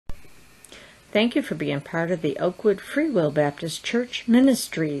Thank you for being part of the Oakwood Free Will Baptist Church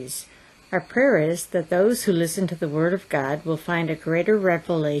Ministries. Our prayer is that those who listen to the Word of God will find a greater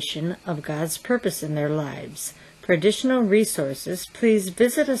revelation of God's purpose in their lives. For additional resources, please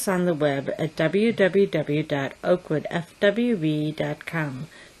visit us on the web at www.oakwoodfwb.com.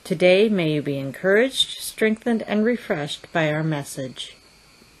 Today, may you be encouraged, strengthened, and refreshed by our message.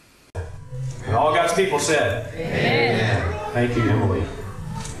 And all God's people said, Amen. Thank you, Emily.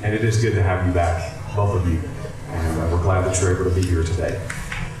 And it is good to have you back, both of you. And we're glad that you're able to be here today.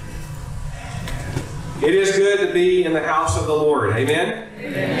 It is good to be in the house of the Lord. Amen?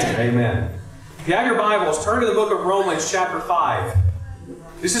 Amen. Amen. If you have your Bibles, turn to the book of Romans chapter 5.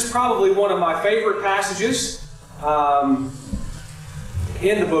 This is probably one of my favorite passages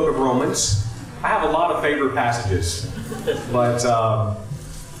in the book of Romans. I have a lot of favorite passages. But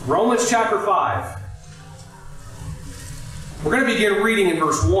Romans chapter 5. We're going to begin reading in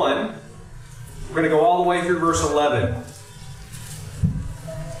verse 1. We're going to go all the way through verse 11.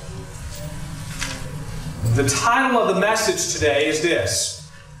 The title of the message today is this: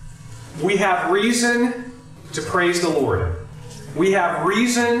 We have reason to praise the Lord. We have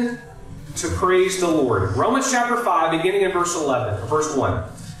reason to praise the Lord. Romans chapter 5, beginning in verse 11, verse 1.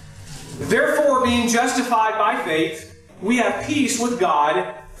 Therefore, being justified by faith, we have peace with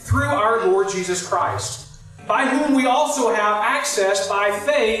God through our Lord Jesus Christ, by whom we also have access by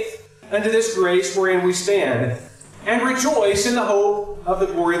faith unto this grace wherein we stand, and rejoice in the hope of the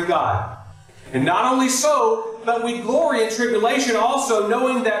glory of God. And not only so, but we glory in tribulation also,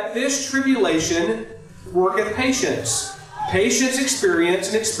 knowing that this tribulation worketh patience. Patience experience,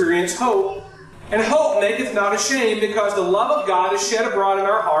 and experience hope. And hope maketh not ashamed, because the love of God is shed abroad in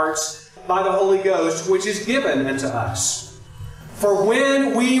our hearts by the Holy Ghost, which is given unto us. For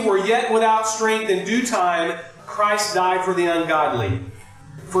when we were yet without strength, in due time Christ died for the ungodly.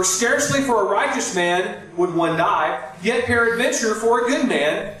 For scarcely for a righteous man would one die, yet peradventure for a good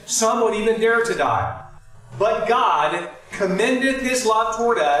man some would even dare to die. But God commendeth His love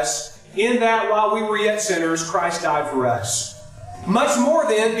toward us, in that while we were yet sinners, Christ died for us. Much more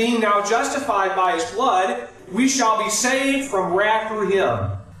then, being now justified by His blood, we shall be saved from wrath through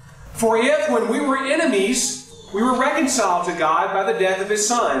Him. For if, when we were enemies, we were reconciled to God by the death of His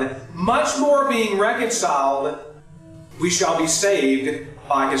Son, much more being reconciled, we shall be saved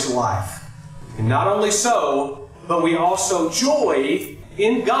by His life. And not only so, but we also joy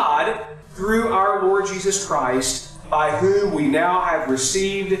in God through our Lord Jesus Christ, by whom we now have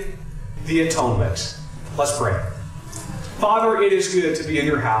received the atonement. Let's pray. Father, it is good to be in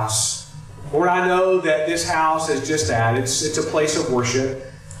your house. Lord, I know that this house is just that. It's a place of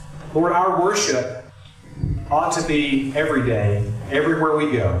worship. Lord, our worship ought to be every day, everywhere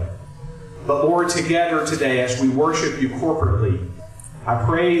we go. But Lord, together today as we worship you corporately, I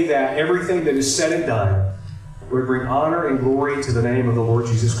pray that everything that is said and done would bring honor and glory to the name of the Lord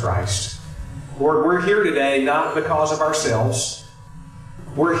Jesus Christ. Lord, we're here today not because of ourselves.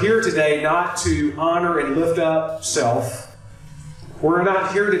 We're here today not to honor and lift up self. We're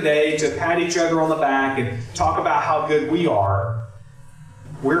not here today to pat each other on the back and talk about how good we are.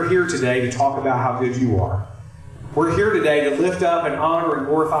 We're here today to talk about how good you are. We're here today to lift up and honor and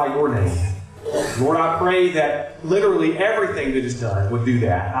glorify your name. Lord, I pray that literally everything that is done would do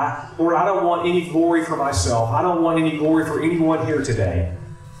that. Lord, I don't want any glory for myself. I don't want any glory for anyone here today,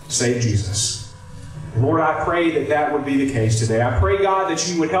 save Jesus. And Lord, I pray that that would be the case today. I pray, God, that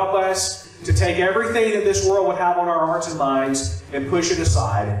you would help us to take everything that this world would have on our hearts and minds and push it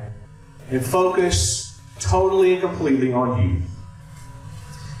aside and focus totally and completely on you.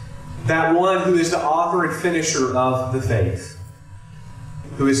 That one who is the author and finisher of the faith,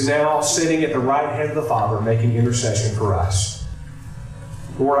 who is now sitting at the right hand of the Father making intercession for us.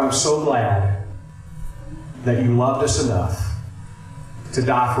 Lord, I'm so glad that you loved us enough to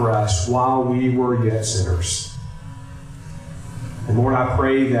die for us while we were yet sinners. And Lord, I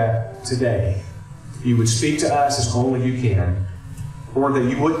pray that today you would speak to us as only you can. Lord, that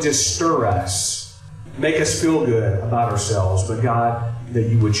you wouldn't just stir us, make us feel good about ourselves, but God, that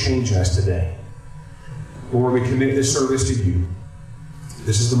you would change us today. Lord, we commit this service to you.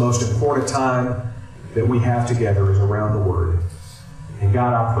 This is the most important time that we have together is around the Word. And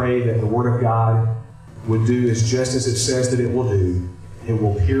God, I pray that the Word of God would do just as it says that it will do. It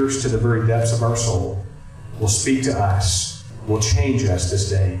will pierce to the very depths of our soul, will speak to us, will change us this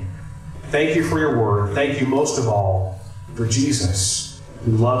day. Thank you for your Word. Thank you most of all for Jesus,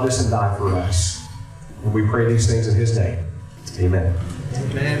 who loved us and died for us. And we pray these things in His name. Amen.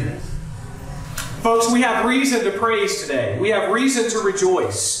 Amen. Folks, we have reason to praise today. We have reason to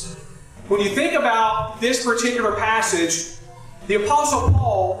rejoice. When you think about this particular passage, The Apostle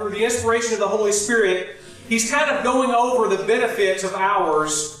Paul, through the inspiration of the Holy Spirit, he's kind of going over the benefits of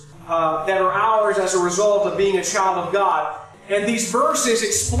ours that are ours as a result of being a child of God. And these verses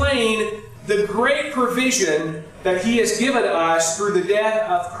explain the great provision that He has given us through the death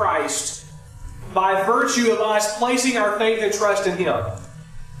of Christ by virtue of us placing our faith and trust in Him.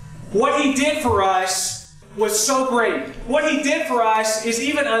 What He did for us was so great. What He did for us is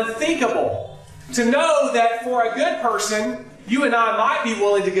even unthinkable. To know that for a good person, you and I might be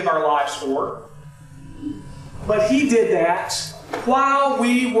willing to give our lives for. But He did that while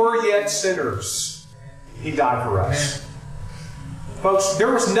we were yet sinners. He died for us. Folks,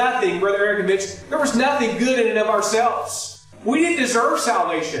 there was nothing, Brother Eric mentioned, there was nothing good in and of ourselves. We didn't deserve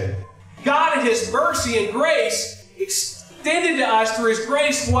salvation. God in His mercy and grace extended to us through His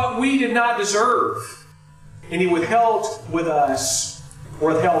grace what we did not deserve. And He withheld with us,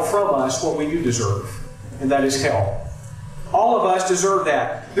 or withheld from us, what we do deserve. And that is hell. All of us deserve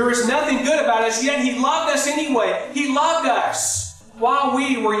that. There is nothing good about us, yet He loved us anyway. He loved us while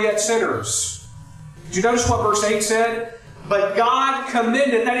we were yet sinners. Did you notice what verse 8 said? But God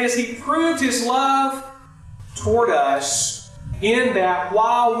commended, that is, He proved His love toward us in that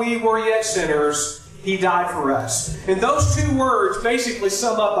while we were yet sinners, He died for us. And those two words basically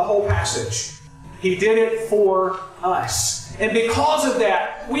sum up the whole passage. He did it for us. And because of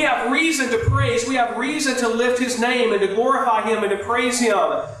that, we have reason to praise. We have reason to lift His name and to glorify Him and to praise Him.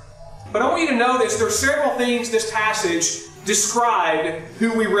 But I want you to notice there are several things this passage described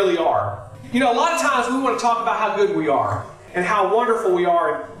who we really are. You know, a lot of times we want to talk about how good we are and how wonderful we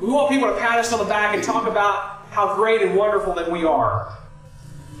are. And we want people to pat us on the back and talk about how great and wonderful that we are.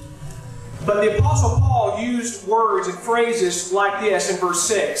 But the Apostle Paul used words and phrases like this in verse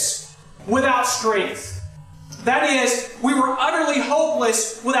 6. Without strength. That is, we were utterly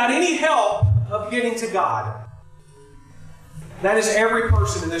hopeless without any help of getting to God. That is every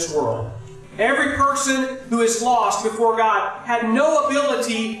person in this world. Every person who is lost before God had no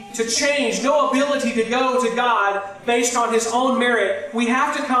ability to change, no ability to go to God based on his own merit. We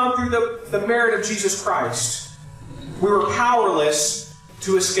have to come through the merit of Jesus Christ. We were powerless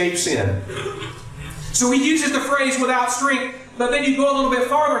to escape sin. So he uses the phrase without strength, but then you go a little bit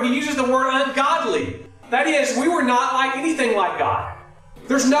farther, he uses the word ungodly. That is, we were not like anything like God.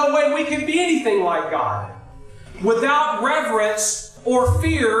 There's no way we could be anything like God without reverence or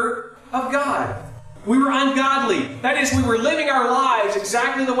fear of God. We were ungodly. That is, we were living our lives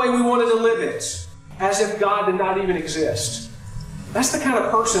exactly the way we wanted to live it, as if God did not even exist. That's the kind of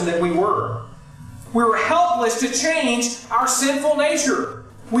person that we were. We were helpless to change our sinful nature.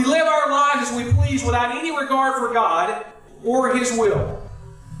 We live our lives as we please without any regard for God or His will.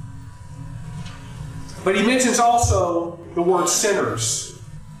 But he mentions also the word sinners.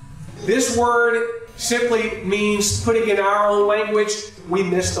 This word simply means, putting in our own language, we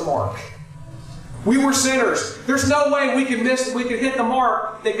missed the mark. We were sinners. There's no way we could hit the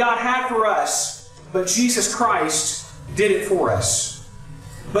mark that God had for us, but Jesus Christ did it for us.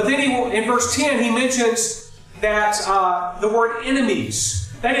 But then in verse 10, he mentions that the word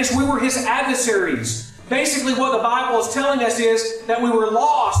enemies. That is, we were His adversaries. Basically, what the Bible is telling us is that we were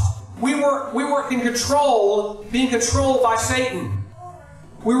lost. We were in control, being controlled by Satan.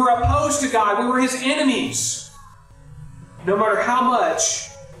 We were opposed to God. We were His enemies. No matter how much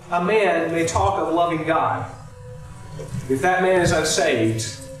a man may talk of loving God, if that man is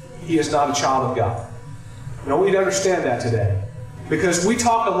unsaved, he is not a child of God. And I want you to understand that today. Because we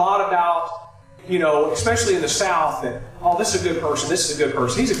talk a lot about, you know, especially in the South, that, oh, this is a good person, this is a good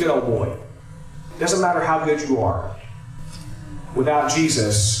person, he's a good old boy. Doesn't matter how good you are. Without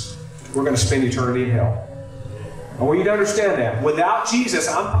Jesus, we're going to spend eternity in hell. I want you to understand that. Without Jesus,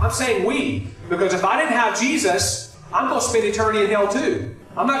 I'm saying we, because if I didn't have Jesus, I'm going to spend eternity in hell too.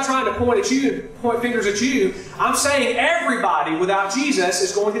 I'm not trying to point fingers at you. I'm saying everybody without Jesus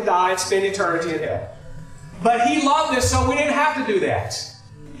is going to die and spend eternity in hell. But He loved us, so we didn't have to do that.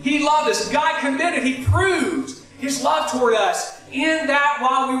 He loved us. God committed, He proved His love toward us in that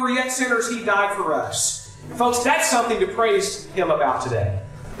while we were yet sinners, He died for us. And folks, that's something to praise Him about today.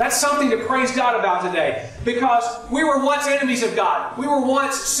 That's something to praise God about today. Because we were once enemies of God. We were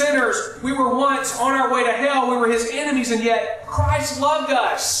once sinners. We were once on our way to hell. We were His enemies, and yet Christ loved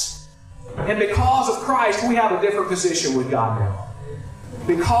us. And because of Christ, we have a different position with God now.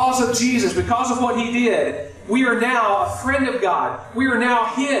 Because of Jesus, because of what He did, we are now a friend of God. We are now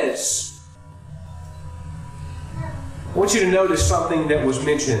His. I want you to notice something that was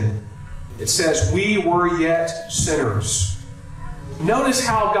mentioned. It says, we were yet sinners. Notice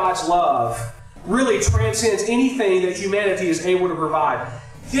how God's love really transcends anything that humanity is able to provide.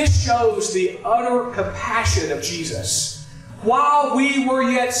 This shows the utter compassion of Jesus. While we were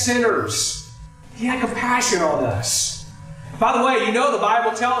yet sinners, He had compassion on us. By the way, you know the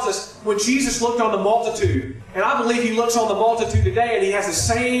Bible tells us when Jesus looked on the multitude, and I believe He looks on the multitude today, and He has the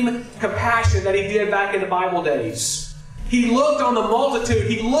same compassion that He did back in the Bible days. He looked on the multitude,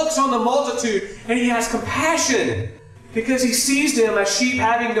 He looks on the multitude, and He has compassion because He sees them as sheep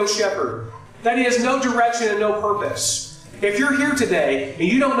having no shepherd, that He has no direction and no purpose. If you're here today and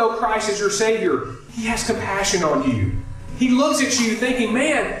you don't know Christ as your Savior, He has compassion on you. He looks at you thinking,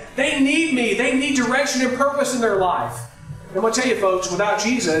 man, they need me. They need direction and purpose in their life. And I'm going to tell you, folks, without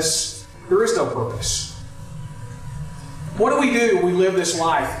Jesus, there is no purpose. What do we do when we live this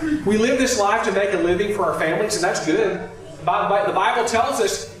life? We live this life to make a living for our families, and that's good. The Bible tells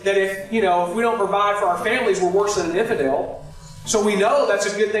us that if we don't provide for our families, we're worse than an infidel. So we know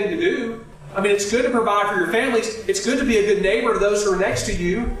that's a good thing to do. I mean, it's good to provide for your families. It's good to be a good neighbor to those who are next to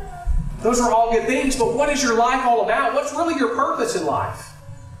you. Those are all good things, but what is your life all about? What's really your purpose in life?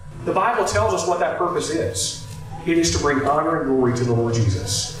 The Bible tells us what that purpose is. It is to bring honor and glory to the Lord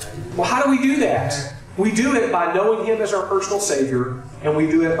Jesus. Well, how do we do that? We do it by knowing Him as our personal Savior, and we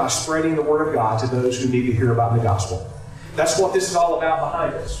do it by spreading the Word of God to those who need to hear about the gospel. That's what this is all about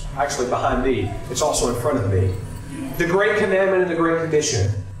behind us. Actually, behind me. It's also in front of me. The Great Commandment and the Great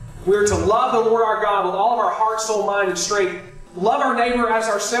Commission. We are to love the Lord our God with all of our heart, soul, mind, and strength. Love our neighbor as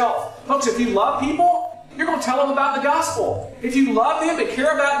ourselves. Folks, if you love people, you're going to tell them about the gospel. If you love them and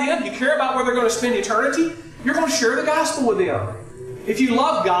care about them, you care about where they're going to spend eternity, you're going to share the gospel with them. If you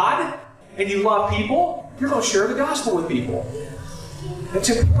love God and you love people, you're going to share the gospel with people. It's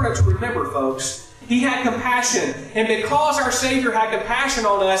important to remember, folks. He had compassion, and because our Savior had compassion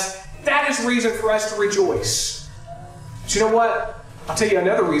on us, that is reason for us to rejoice. But you know what? I'll tell you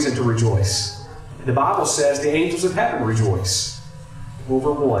another reason to rejoice. The Bible says the angels of heaven rejoice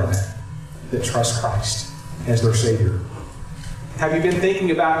over one that trusts Christ as their Savior. Have you been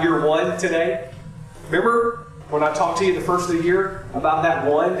thinking about your one today? Remember when I talked to you the first of the year about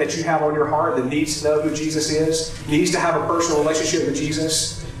that one that you have on your heart that needs to know who Jesus is, needs to have a personal relationship with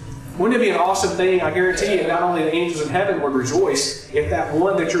Jesus? Wouldn't it be an awesome thing? I guarantee you, not only the angels in heaven would rejoice if that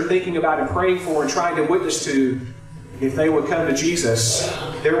one that you're thinking about and praying for and trying to witness to, if they would come to Jesus,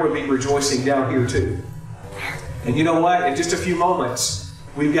 there would be rejoicing down here too. And you know what? In just a few moments,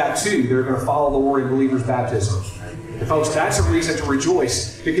 we've got two that are going to follow the Lord in believers' baptism. And folks, that's a reason to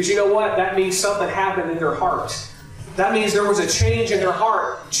rejoice. Because you know what? That means something happened in their heart. That means there was a change in their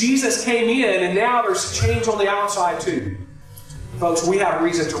heart. Jesus came in, and now there's change on the outside too. Folks, we have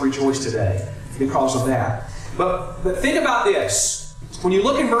reason to rejoice today because of that. But think about this. When you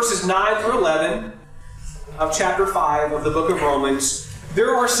look in verses 9 through 11 of chapter 5 of the book of Romans,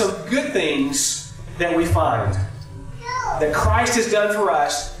 there are some good things that we find that Christ has done for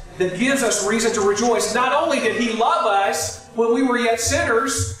us that gives us reason to rejoice. Not only did He love us when we were yet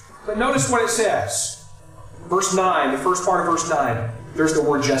sinners, but notice what it says. Verse 9, the first part of verse 9, there's the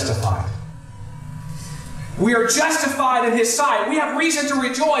word justified. We are justified in His sight. We have reason to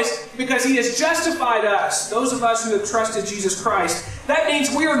rejoice because He has justified us, those of us who have trusted Jesus Christ. That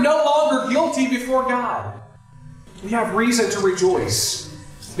means we are no longer guilty before God. We have reason to rejoice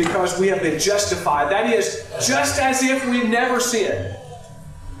because we have been justified. That is, just as if we never sinned.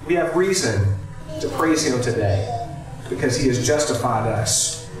 We have reason to praise Him today because He has justified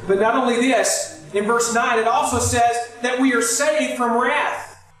us. But not only this, in verse 9 it also says that we are saved from wrath.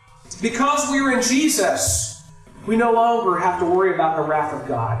 Because we are in Jesus, we no longer have to worry about the wrath of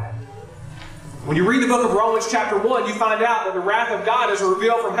God. When you read the book of Romans chapter 1, you find out that the wrath of God is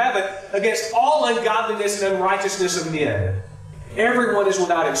revealed from heaven against all ungodliness and unrighteousness of men. Everyone is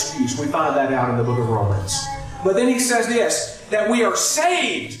without excuse. We find that out in the book of Romans. But then he says this, that we are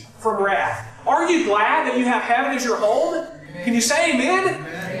saved from wrath. Are you glad that you have heaven as your home? Can you say amen?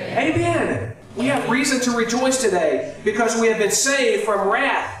 Amen. We have reason to rejoice today because we have been saved from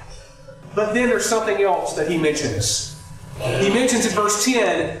wrath. But then there's something else that he mentions. He mentions in verse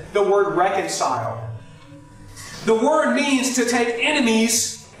 10 the word reconcile. The word means to take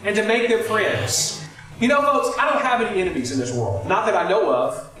enemies and to make them friends. You know, folks, I don't have any enemies in this world. Not that I know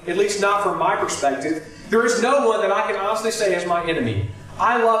of, at least not from my perspective. There is no one that I can honestly say is my enemy.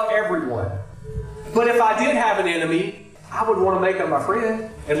 I love everyone. But if I did have an enemy, I would want to make them my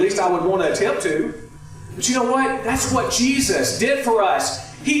friend. At least I would want to attempt to. But you know what? That's what Jesus did for us.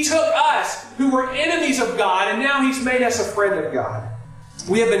 He took us, who were enemies of God, and now He's made us a friend of God.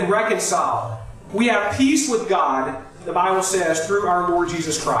 We have been reconciled. We have peace with God, the Bible says, through our Lord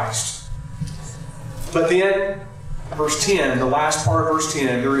Jesus Christ. But then, verse 10, the last part of verse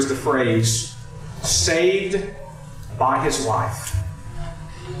 10, there is the phrase, saved by His life.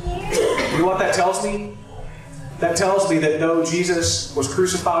 You know what that tells me? That tells me that though Jesus was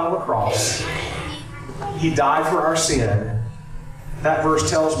crucified on the cross, He died for our sin. That verse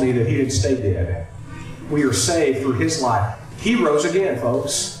tells me that He didn't stay dead. We are saved through His life. He rose again,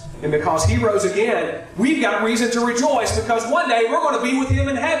 folks. And because He rose again, we've got reason to rejoice, because one day we're going to be with Him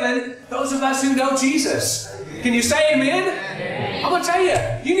in heaven, those of us who know Jesus. Can you say amen? Amen. I'm going to tell you,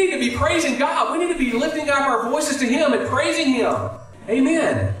 you need to be praising God. We need to be lifting up our voices to Him and praising Him.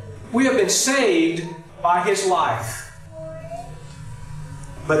 Amen. We have been saved by His life.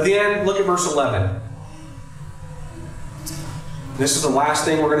 But then, look at verse 11. This is the last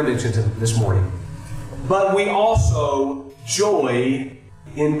thing we're going to mention this morning. But we also joy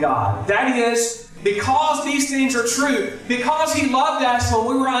in God. That is, because these things are true, because He loved us when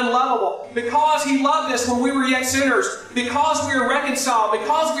we were unlovable, because He loved us when we were yet sinners, because we are reconciled,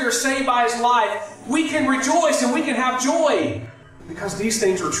 because we are saved by His life, we can rejoice and we can have joy. Because these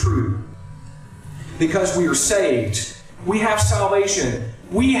things are true. Because we are saved. We have salvation.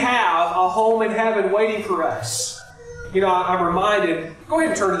 We have a home in heaven waiting for us. You know, I'm reminded, go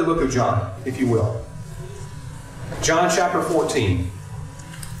ahead and turn to the book of John, if you will. John chapter 14.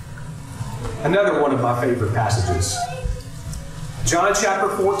 Another one of my favorite passages. John chapter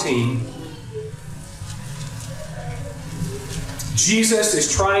 14. Jesus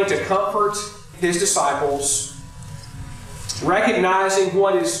is trying to comfort His disciples, recognizing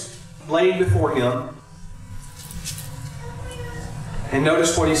what is laid before Him. And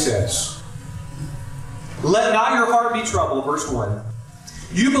notice what He says. Let not your heart be troubled, verse 1.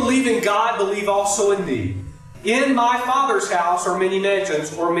 You believe in God, believe also in me. In my Father's house are many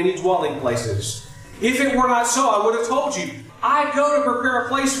mansions, or many dwelling places. If it were not so, I would have told you. I go to prepare a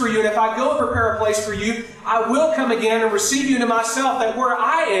place for you, and if I go and prepare a place for you, I will come again and receive you to myself, that where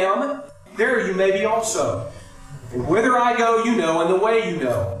I am, there you may be also. And whither I go, you know, and the way you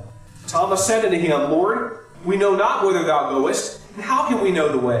know. Thomas said unto Him, Lord, we know not whither thou goest, and how can we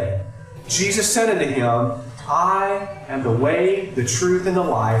know the way? Jesus said unto him, I am the way, the truth, and the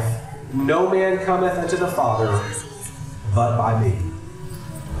life. No man cometh unto the Father but by me.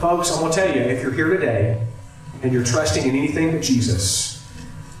 Folks, I'm going to tell you, if you're here today and you're trusting in anything but Jesus,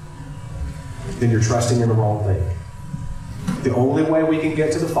 then you're trusting in the wrong thing. The only way we can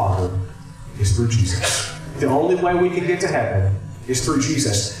get to the Father is through Jesus. The only way we can get to heaven is through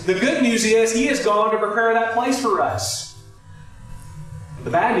Jesus. The good news is He has gone to prepare that place for us. The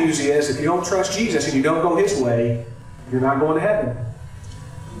bad news is if you don't trust Jesus and you don't go His way, you're not going to heaven.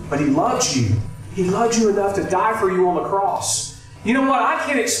 But He loves you. He loved you enough to die for you on the cross. You know what? I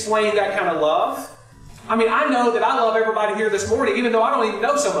can't explain that kind of love. I mean, I know that I love everybody here this morning, even though I don't even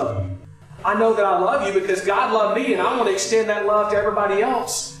know some of you. I know that I love you because God loved me, and I want to extend that love to everybody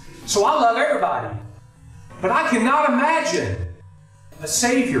else. So I love everybody. But I cannot imagine a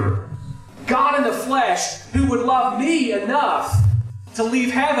Savior, God in the flesh, who would love me enough to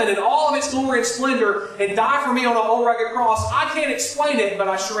leave heaven in all of its glory and splendor and die for me on an old rugged cross. I can't explain it, but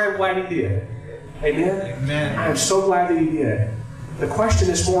I sure am glad He did. Amen? Amen. I am so glad that He did. The question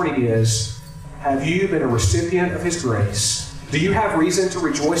this morning is, have you been a recipient of His grace? Do you have reason to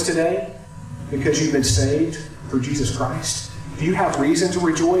rejoice today because you've been saved through Jesus Christ? Do you have reason to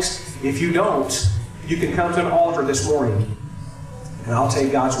rejoice? If you don't, you can come to an altar this morning and I'll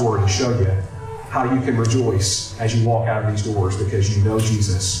take God's word and show you how you can rejoice as you walk out of these doors because you know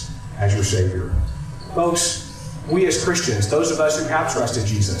Jesus as your Savior. Folks, we as Christians, those of us who have trusted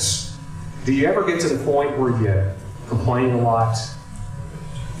Jesus, do you ever get to the point where you complain a lot?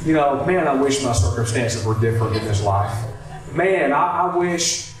 You know, man, I wish my circumstances were different in this life. Man, I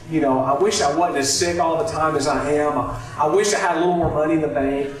wish, I wish I wasn't as sick all the time as I am. I wish I had a little more money in the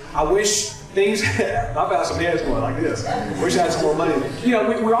bank. I wish things, I've got some hands going like this. I wish I had some more money.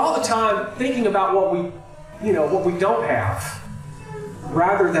 We're all the time thinking about what we don't have,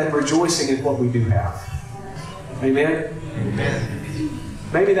 rather than rejoicing in what we do have. Amen? Amen.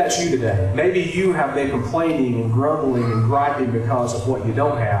 Maybe that's you today. Maybe you have been complaining and grumbling and griping because of what you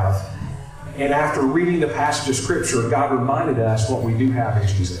don't have. And after reading the passage of Scripture, God reminded us what we do have in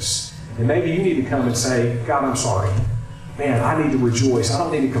Jesus. And maybe you need to come and say, God, I'm sorry. Man, I need to rejoice. I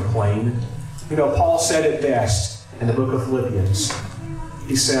don't need to complain. Paul said it best in the book of Philippians.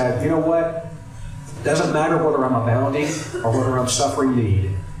 He said, you know what? It doesn't matter whether I'm abounding or whether I'm suffering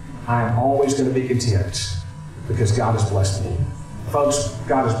need. I am always going to be content because God has blessed me. Folks,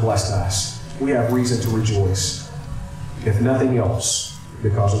 God has blessed us. We have reason to rejoice, if nothing else,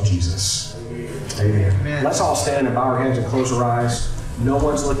 because of Jesus. Amen. Amen. Let's all stand and bow our heads and close our eyes. No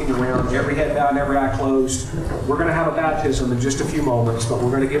one's looking around. Every head bowed and every eye closed. We're going to have a baptism in just a few moments, but we're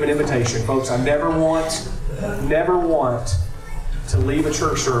going to give an invitation. Folks, I never want to leave a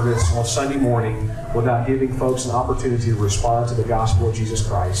church service on Sunday morning without giving folks an opportunity to respond to the gospel of Jesus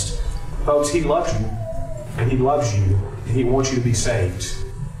Christ. Folks, He loves you, and He loves you, and He wants you to be saved.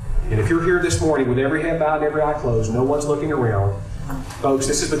 And if you're here this morning with every head bowed and every eye closed, no one's looking around, folks,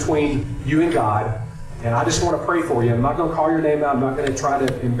 this is between you and God. And I just want to pray for you. I'm not going to call your name out. I'm not going to try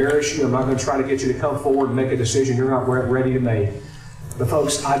to embarrass you. I'm not going to try to get you to come forward and make a decision you're not ready to make. But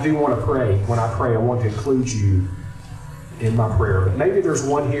folks, I do want to pray. When I pray, I want to include you in my prayer. But maybe there's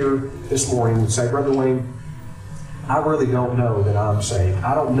one here this morning who would say, Brother Wayne, I really don't know that I'm saved.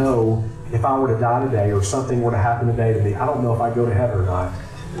 I don't know if I were to die today or something were to happen today to me. I don't know if I go to heaven or not.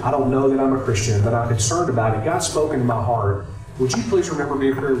 I don't know that I'm a Christian, but I'm concerned about it. God's spoken to my heart. Would you please remember me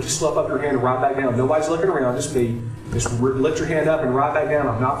in prayer? Would you slip up your hand and write back down? Nobody's looking around, just me. Just lift your hand up and write back down.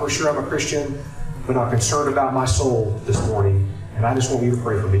 I'm not for sure I'm a Christian, but I'm concerned about my soul this morning, and I just want you to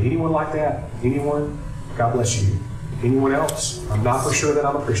pray for me. Anyone like that? Anyone? God bless you. Anyone else? I'm not for sure that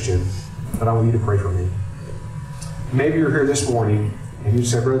I'm a Christian, but I want you to pray for me. Maybe you're here this morning, and you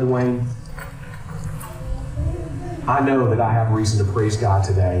say, Brother Wayne, I know that I have reason to praise God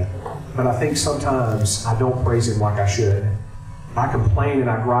today, but I think sometimes I don't praise Him like I should. I complain and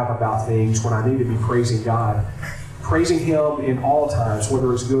I gripe about things when I need to be praising God, praising Him in all times,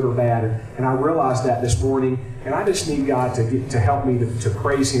 whether it's good or bad. And I realized that this morning, and I just need God to help me to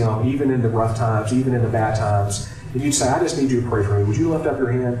praise Him even in the rough times, even in the bad times. And you'd say, I just need you to pray for me. Would you lift up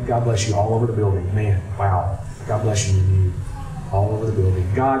your hand? God bless you all over the building. Man, wow. God bless you all over the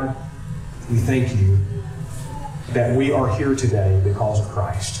building. God, we thank you that we are here today because of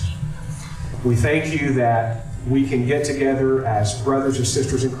Christ. We thank you that we can get together as brothers and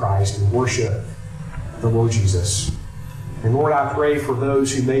sisters in Christ and worship the Lord Jesus. And Lord, I pray for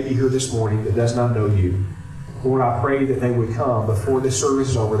those who may be here this morning that does not know you. Lord, I pray that they would come before this service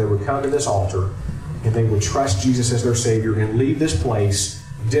is over, they would come to this altar, and they would trust Jesus as their Savior and leave this place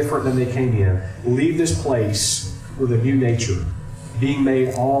different than they came in. Leave this place with a new nature, being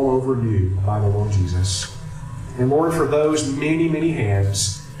made all over new by the Lord Jesus. And Lord, for those many, many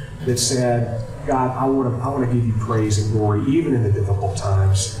hands that said, God, I want to give you praise and glory even in the difficult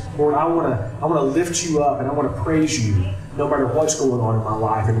times. Lord, I want to lift you up and I want to praise you no matter what's going on in my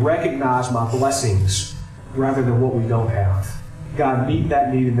life and recognize my blessings rather than what we don't have. God, meet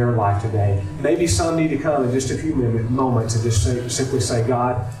that need in their life today. Maybe some need to come in just a few moments and just simply say,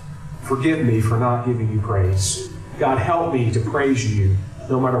 God, forgive me for not giving you praise. God, help me to praise you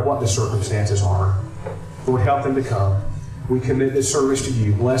no matter what the circumstances are. Lord, help them to come. We commit this service to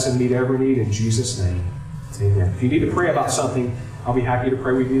you. Bless and meet every need in Jesus' name. Amen. If you need to pray about something, I'll be happy to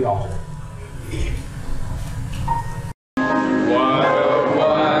pray with you at the altar.